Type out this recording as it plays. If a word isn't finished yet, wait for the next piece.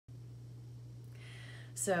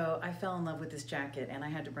So I fell in love with this jacket and I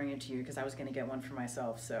had to bring it to you because I was gonna get one for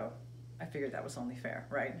myself, so I figured that was only fair,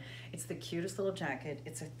 right? It's the cutest little jacket.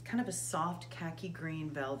 It's a kind of a soft khaki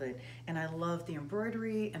green velvet, and I love the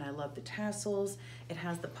embroidery and I love the tassels. It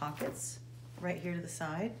has the pockets right here to the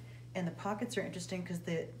side, and the pockets are interesting because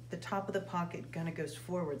the top of the pocket kind of goes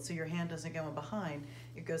forward, so your hand doesn't go in behind,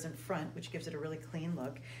 it goes in front, which gives it a really clean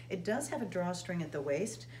look. It does have a drawstring at the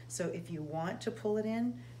waist, so if you want to pull it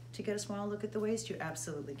in to get a small look at the waist, you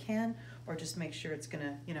absolutely can, or just make sure it's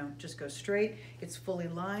gonna, just go straight. It's fully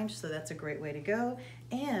lined, so that's a great way to go.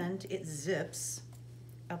 And it zips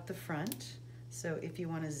up the front. So if you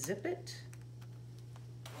wanna zip it,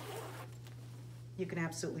 you can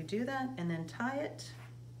absolutely do that, and then tie it.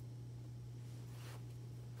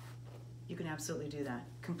 You can absolutely do that,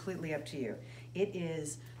 completely up to you. It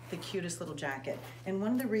is the cutest little jacket. And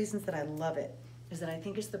one of the reasons that I love it is that I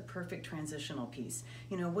think it's the perfect transitional piece.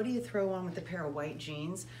 What do you throw on with a pair of white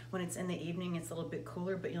jeans when it's in the evening, it's a little bit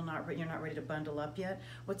cooler, but you're not ready to bundle up yet?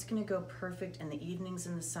 What's gonna go perfect in the evenings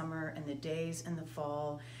in the summer and the days in the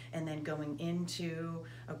fall, and then going into,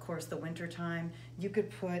 of course, the winter time? You could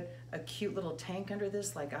put a cute little tank under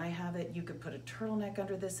this like I have it. You could put a turtleneck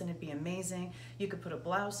under this and it'd be amazing. You could put a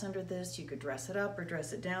blouse under this. You could dress it up or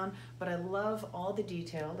dress it down, but I love all the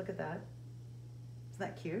detail. Look at that. Isn't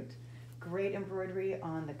that cute? Great embroidery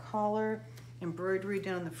on the collar, embroidery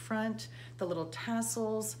down the front, the little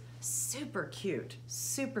tassels, super cute,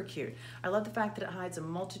 super cute. I love the fact that it hides a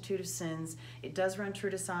multitude of sins. It does run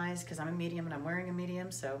true to size because I'm a medium and I'm wearing a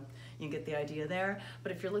medium, so you get the idea there.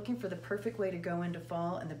 But if you're looking for the perfect way to go into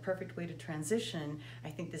fall and the perfect way to transition,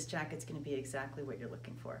 I think this jacket's gonna be exactly what you're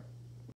looking for.